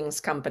holdings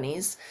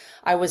companies.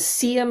 I was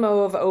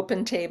CMO of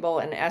Open Table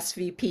and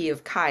SVP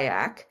of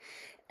Kayak,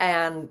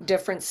 and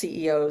different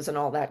CEOs and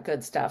all that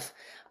good stuff.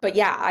 But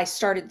yeah, I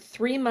started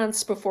 3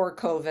 months before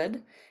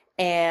COVID,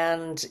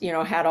 and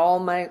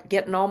had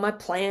getting all my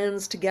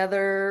plans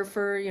together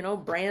for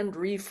brand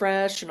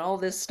refresh and all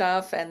this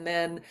stuff. And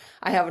then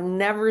I have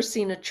never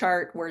seen a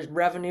chart where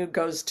revenue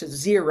goes to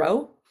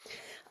zero.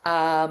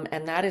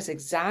 And that is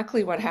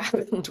exactly what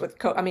happened with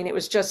I mean, it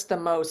was just the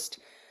most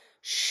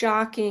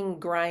shocking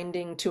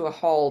grinding to a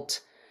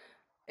halt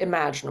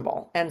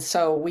imaginable. And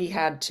so we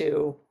had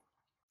to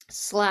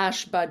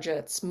slash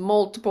budgets,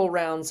 multiple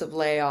rounds of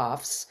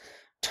layoffs,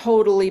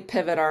 totally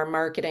pivot our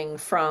marketing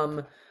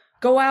from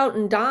go out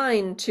and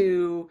dine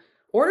to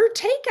order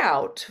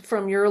takeout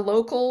from your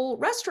local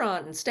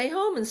restaurant and stay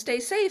home and stay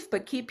safe,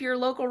 but keep your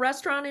local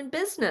restaurant in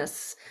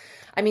business.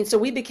 I mean, so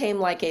we became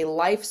like a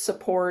life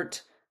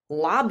support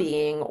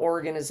lobbying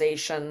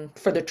organization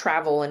for the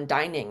travel and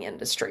dining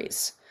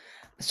industries.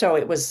 So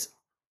it was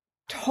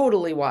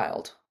totally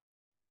wild.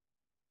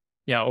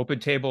 Yeah, Open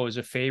Table is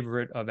a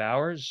favorite of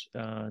ours.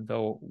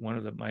 Though one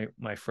of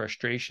my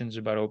frustrations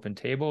about Open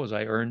Table is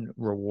I earn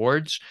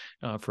rewards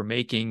for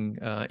making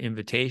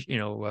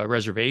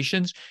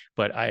reservations,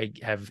 but I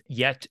have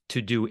yet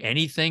to do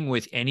anything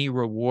with any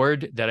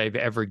reward that I've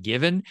ever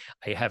given.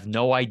 I have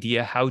no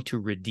idea how to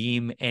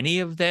redeem any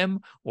of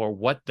them or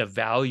what the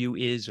value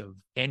is of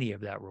any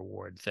of that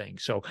reward thing.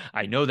 So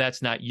I know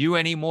that's not you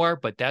anymore,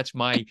 but that's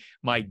my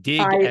dig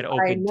at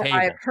Open I've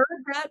Table.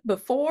 heard that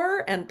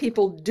before, and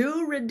people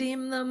do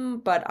redeem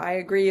them, but I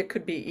agree it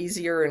could be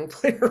easier and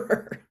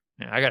clearer.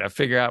 I got to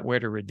figure out where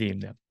to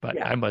redeem them, but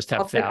Yeah, I must have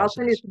I'll send you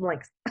thousands. some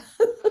links.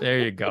 There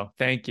you go.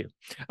 Thank you.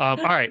 All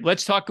right,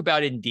 let's talk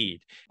about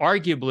Indeed.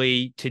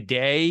 Arguably,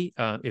 today,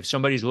 if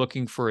somebody's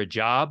looking for a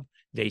job,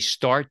 they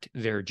start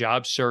their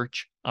job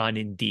search on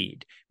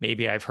Indeed.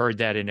 Maybe I've heard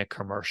that in a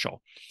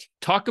commercial.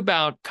 Talk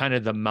about kind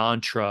of the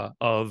mantra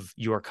of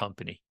your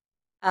company.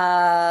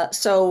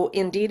 So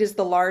Indeed is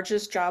the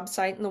largest job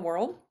site in the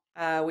world.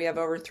 We have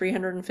over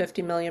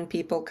 350 million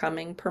people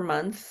coming per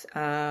month.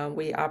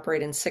 We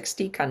operate in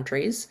 60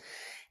 countries.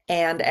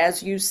 And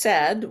as you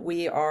said,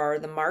 we are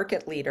the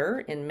market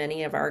leader in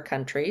many of our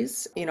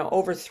countries.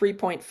 Over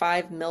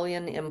 3.5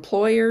 million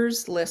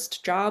employers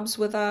list jobs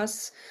with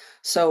us.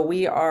 So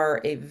we are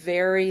a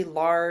very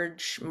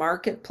large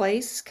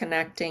marketplace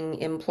connecting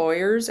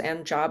employers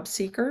and job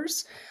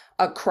seekers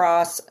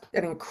across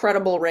an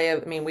incredible array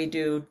of, I mean, we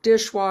do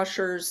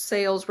dishwashers,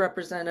 sales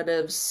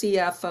representatives,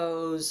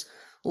 CFOs,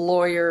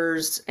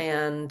 lawyers,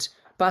 and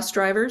bus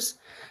drivers.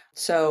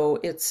 So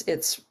it's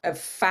a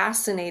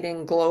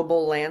fascinating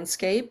global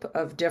landscape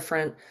of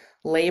different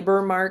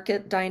labor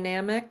market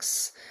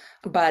dynamics,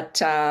 but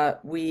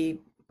we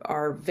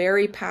are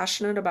very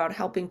passionate about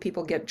helping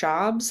people get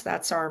jobs.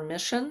 That's our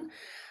mission.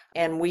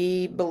 And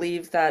we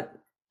believe that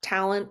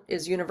talent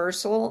is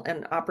universal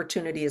and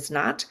opportunity is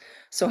not.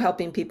 So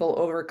helping people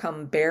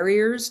overcome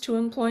barriers to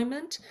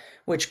employment,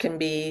 which can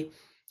be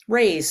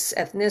race,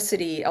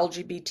 ethnicity,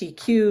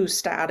 LGBTQ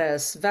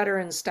status,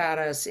 veteran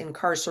status,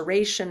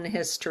 incarceration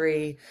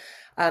history.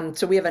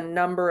 So we have a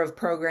number of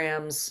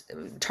programs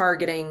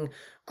targeting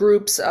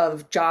groups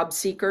of job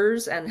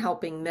seekers and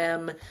helping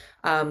them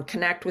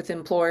connect with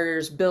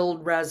employers,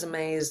 build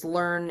resumes,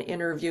 learn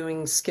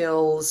interviewing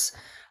skills,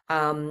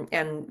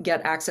 and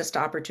get access to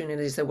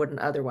opportunities they wouldn't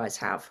otherwise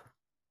have.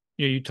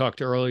 You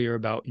talked earlier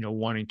about,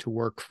 wanting to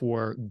work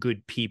for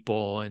good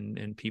people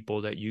and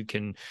people that you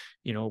can,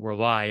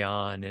 rely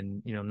on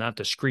and, not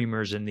the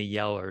screamers and the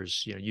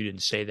yellers. You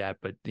didn't say that,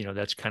 but,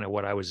 that's kind of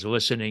what I was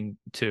listening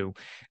to.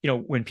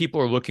 When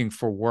people are looking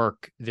for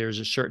work, there's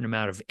a certain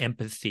amount of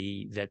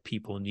empathy that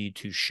people need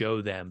to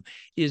show them.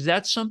 Is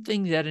that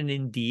something that an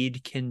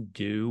Indeed can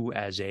do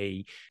as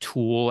a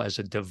tool, as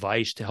a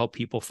device to help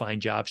people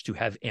find jobs, to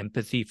have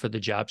empathy for the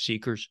job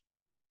seekers?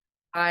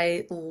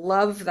 I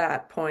love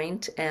that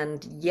point,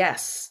 and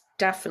yes,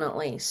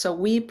 definitely. So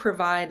we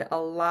provide a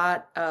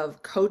lot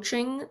of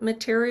coaching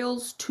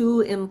materials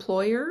to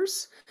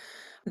employers.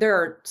 There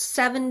are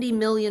 70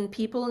 million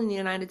people in the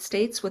United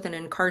States with an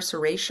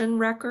incarceration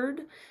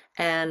record,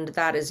 and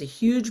that is a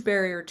huge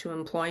barrier to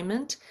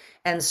employment.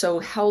 And so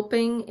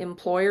helping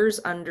employers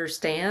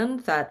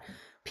understand that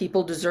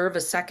people deserve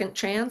a second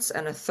chance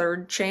and a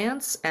third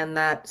chance, and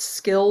that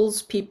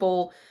skills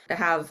people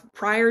have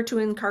prior to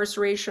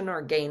incarceration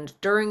or gained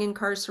during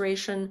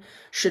incarceration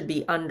should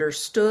be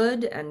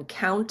understood and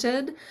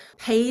counted.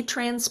 Pay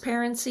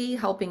transparency,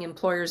 helping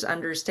employers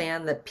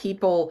understand that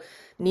people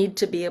need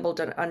to be able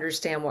to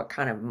understand what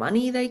kind of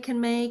money they can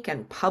make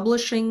and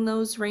publishing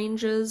those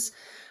ranges.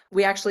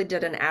 We actually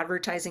did an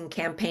advertising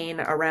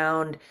campaign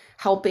around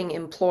helping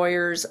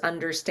employers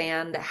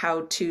understand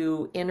how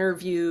to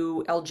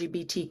interview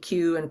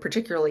LGBTQ and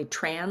particularly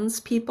trans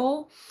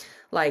people,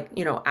 like,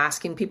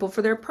 asking people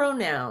for their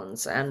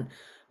pronouns and,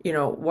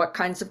 what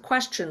kinds of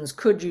questions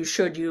could you,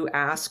 should you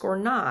ask or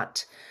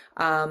not.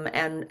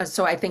 And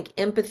so I think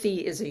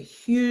empathy is a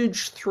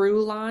huge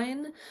through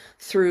line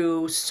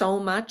through so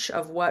much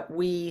of what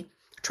we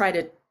try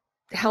to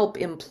help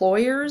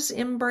employers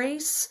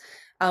embrace,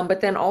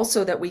 but then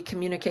also that we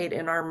communicate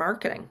in our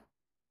marketing.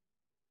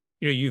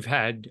 You've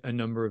had a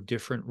number of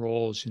different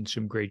roles in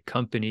some great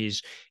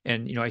companies.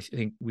 And, I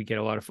think we get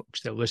a lot of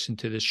folks that listen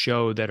to this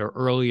show that are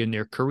early in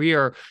their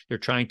career. They're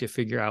trying to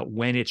figure out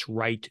when it's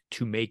right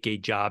to make a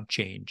job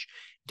change.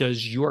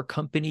 Does your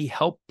company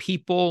help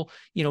people,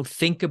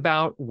 think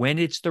about when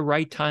it's the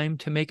right time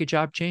to make a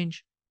job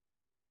change?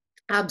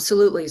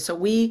 Absolutely. So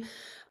we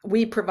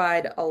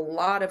provide a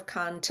lot of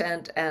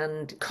content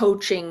and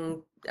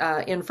coaching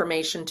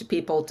information to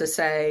people to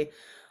say,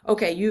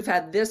 okay, you've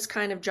had this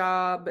kind of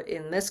job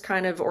in this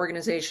kind of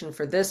organization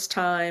for this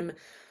time.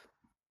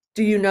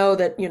 Do you know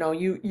that,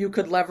 you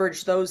could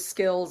leverage those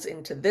skills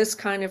into this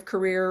kind of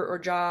career or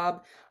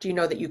job? Do you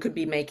know that you could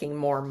be making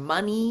more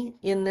money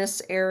in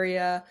this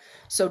area?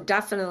 So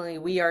definitely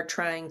we are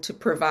trying to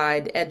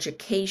provide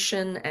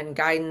education and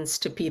guidance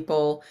to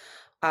people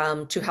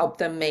to help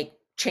them make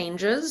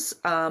changes.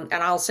 And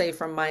I'll say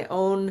from my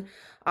own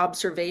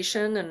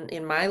observation and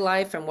in my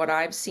life and what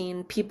I've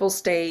seen, people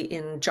stay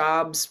in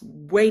jobs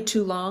way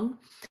too long.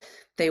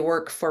 They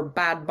work for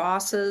bad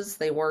bosses.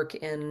 They work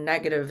in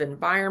negative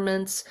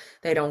environments.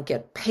 They don't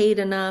get paid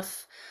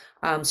enough.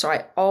 So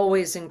I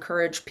always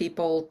encourage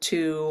people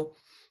to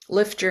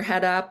lift your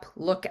head up,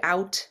 look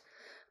out.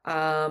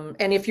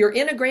 And if you're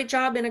in a great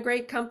job, in a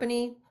great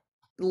company,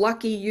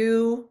 lucky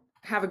you,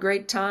 have a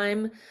great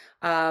time.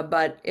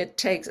 But it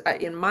takes,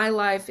 in my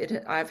life,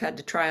 I've had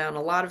to try on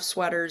a lot of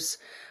sweaters.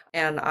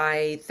 And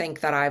I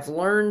think that I've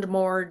learned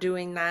more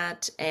doing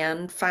that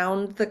and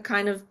found the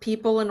kind of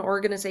people and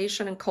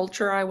organization and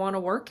culture I want to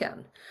work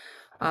in.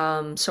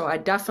 So I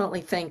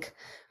definitely think,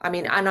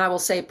 and I will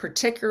say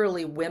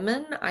particularly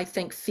women, I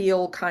think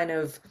feel kind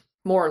of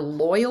more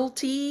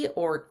loyalty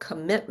or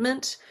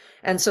commitment.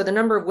 And so the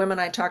number of women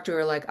I talk to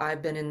are like,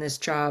 I've been in this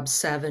job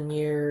 7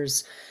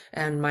 years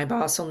and my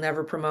boss will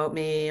never promote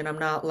me and I'm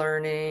not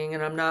learning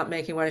and I'm not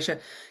making what I should.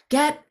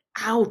 Get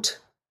out,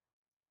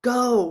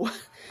 go.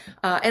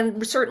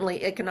 And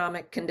certainly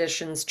economic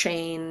conditions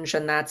change,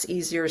 and that's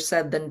easier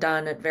said than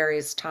done at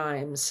various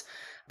times.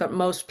 But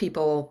most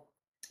people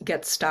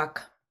get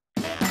stuck.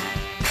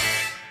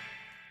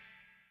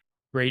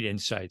 Great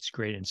insights.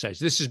 Great insights.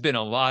 This has been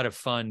a lot of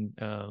fun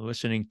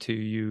listening to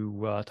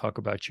you talk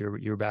about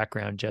your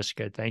background,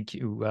 Jessica. Thank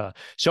you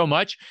so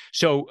much.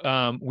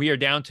 So we are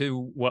down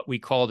to what we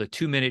call the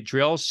 2-minute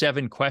drill,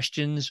 7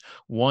 questions,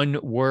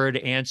 1-word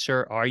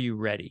answer. Are you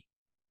ready?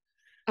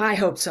 I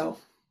hope so.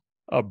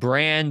 A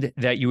brand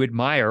that you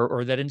admire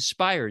or that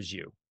inspires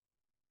you.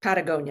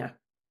 Patagonia.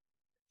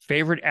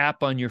 Favorite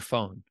app on your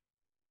phone.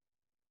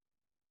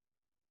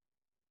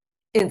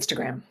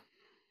 Instagram.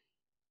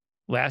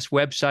 Last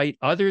website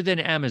other than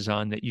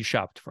Amazon that you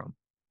shopped from.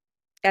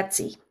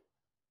 Etsy.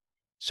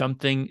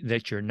 Something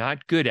that you're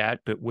not good at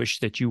but wish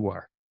that you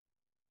were.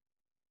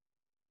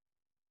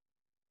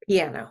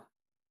 Piano.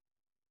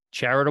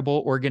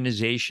 Charitable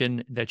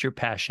organization that you're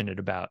passionate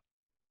about.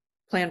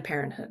 Planned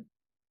Parenthood.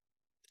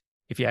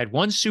 If you had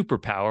one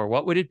superpower,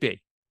 what would it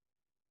be?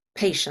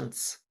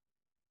 Patience.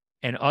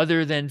 And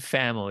other than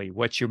family,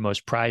 what's your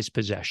most prized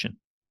possession?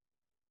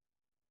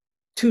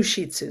 2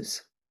 Shih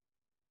Tzus.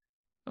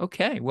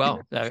 Okay,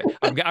 well,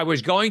 I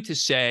was going to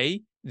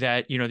say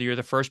that you're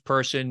the first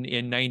person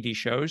in 90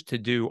 shows to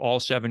do all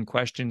 7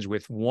 questions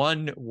with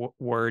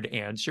 1-word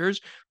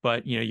answers,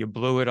 but you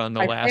blew it on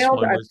the last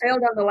one. I failed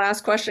on the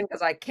last question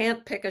because I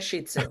can't pick a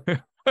Shih Tzu.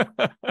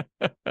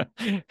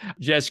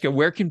 Jessica,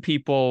 where can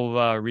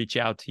people reach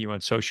out to you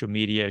on social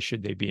media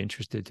should they be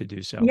interested to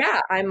do so?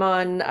 Yeah, I'm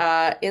on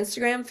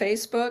Instagram,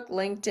 Facebook,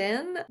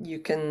 LinkedIn. You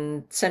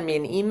can send me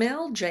an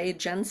email,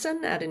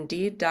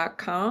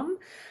 jjensen@indeed.com.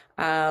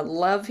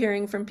 Love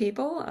hearing from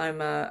people.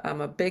 I'm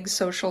a big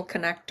social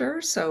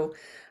connector, so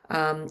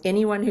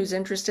anyone who's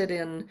interested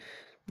in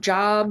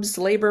jobs,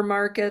 labor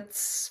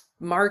markets,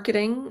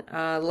 marketing,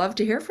 love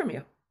to hear from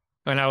you.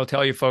 And I will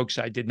tell you, folks,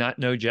 I did not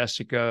know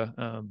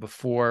Jessica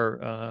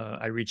before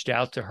I reached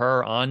out to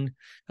her on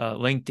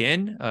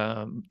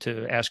LinkedIn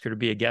to ask her to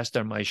be a guest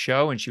on my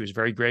show, and she was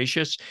very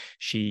gracious.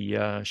 She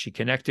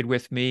connected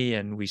with me,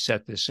 and we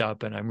set this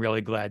up, and I'm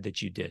really glad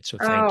that you did. So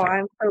thank you.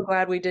 I'm so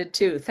glad we did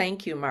too.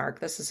 Thank you,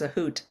 Mark. This is a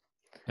hoot.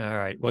 All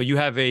right. Well, you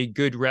have a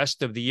good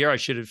rest of the year. I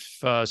should have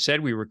said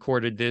we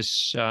recorded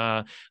this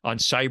on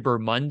Cyber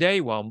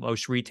Monday while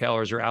most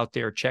retailers are out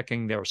there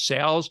checking their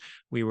sales.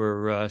 We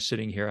were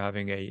sitting here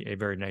having a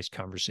very nice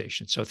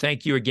conversation. So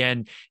thank you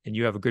again, and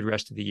you have a good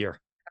rest of the year.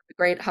 Have a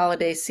great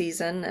holiday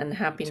season and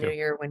Happy New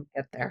Year when you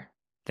get there.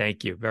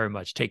 Thank you very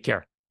much. Take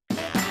care.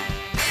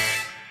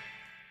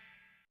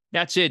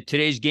 That's it.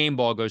 Today's game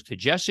ball goes to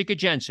Jessica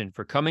Jensen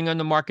for coming on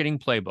the Marketing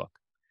Playbook.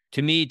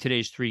 To me,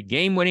 today's 3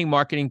 game-winning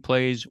marketing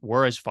plays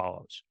were as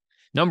follows.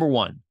 Number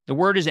 1, the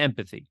word is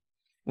empathy.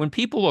 When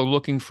people are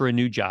looking for a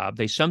new job,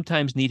 they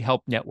sometimes need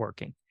help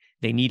networking.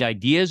 They need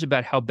ideas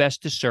about how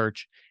best to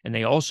search, and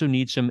they also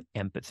need some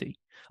empathy.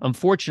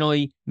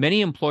 Unfortunately,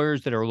 many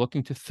employers that are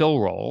looking to fill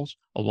roles,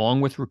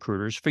 along with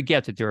recruiters,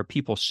 forget that there are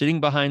people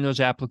sitting behind those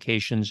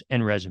applications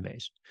and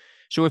resumes.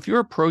 So if your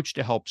approach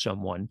to help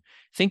someone,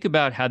 think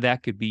about how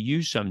that could be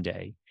you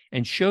someday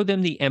and show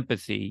them the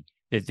empathy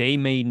that they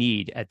may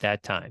need at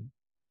that time.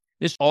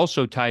 This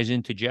also ties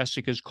into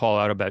Jessica's call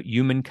out about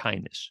human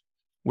kindness.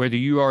 Whether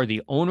you are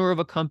the owner of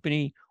a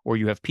company or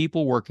you have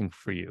people working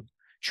for you,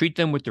 treat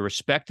them with the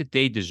respect that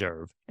they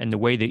deserve and the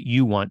way that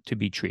you want to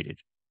be treated.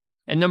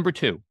 And number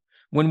two,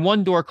 when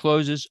one door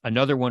closes,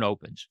 another one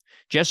opens.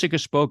 Jessica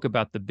spoke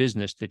about the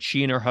business that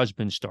she and her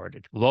husband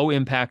started, Low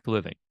Impact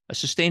Living, a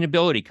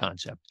sustainability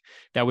concept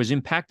that was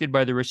impacted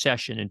by the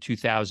recession in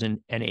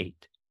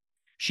 2008.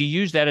 She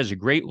used that as a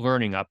great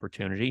learning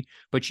opportunity,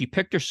 but she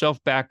picked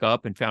herself back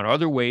up and found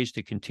other ways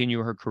to continue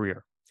her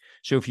career.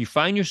 So if you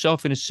find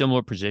yourself in a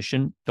similar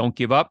position, don't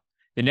give up.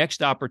 The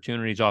next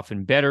opportunity is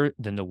often better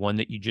than the one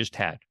that you just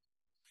had.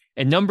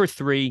 And number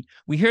three,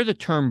 we hear the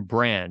term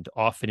brand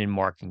often in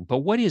marketing, but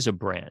what is a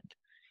brand?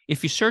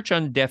 If you search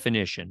on the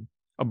definition,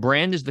 a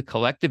brand is the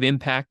collective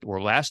impact or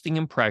lasting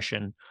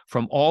impression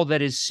from all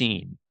that is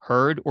seen,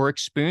 heard, or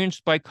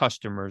experienced by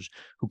customers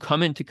who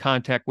come into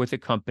contact with a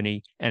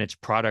company and its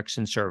products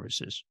and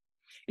services.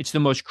 It's the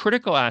most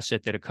critical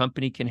asset that a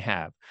company can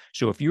have.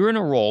 So if you're in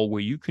a role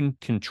where you can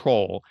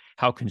control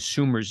how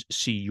consumers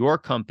see your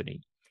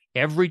company,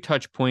 every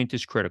touch point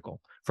is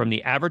critical, from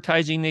the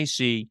advertising they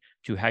see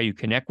to how you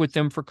connect with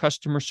them for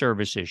customer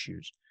service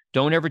issues.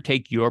 Don't ever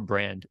take your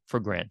brand for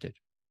granted.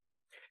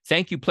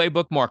 Thank you,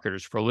 Playbook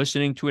marketers, for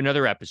listening to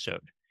another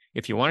episode.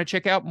 If you want to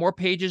check out more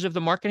pages of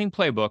the Marketing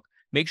Playbook,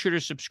 make sure to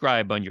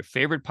subscribe on your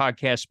favorite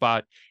podcast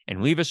spot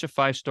and leave us a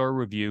 5-star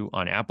review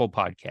on Apple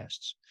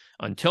Podcasts.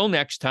 Until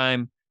next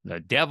time, the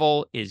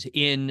devil is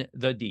in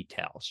the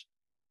details.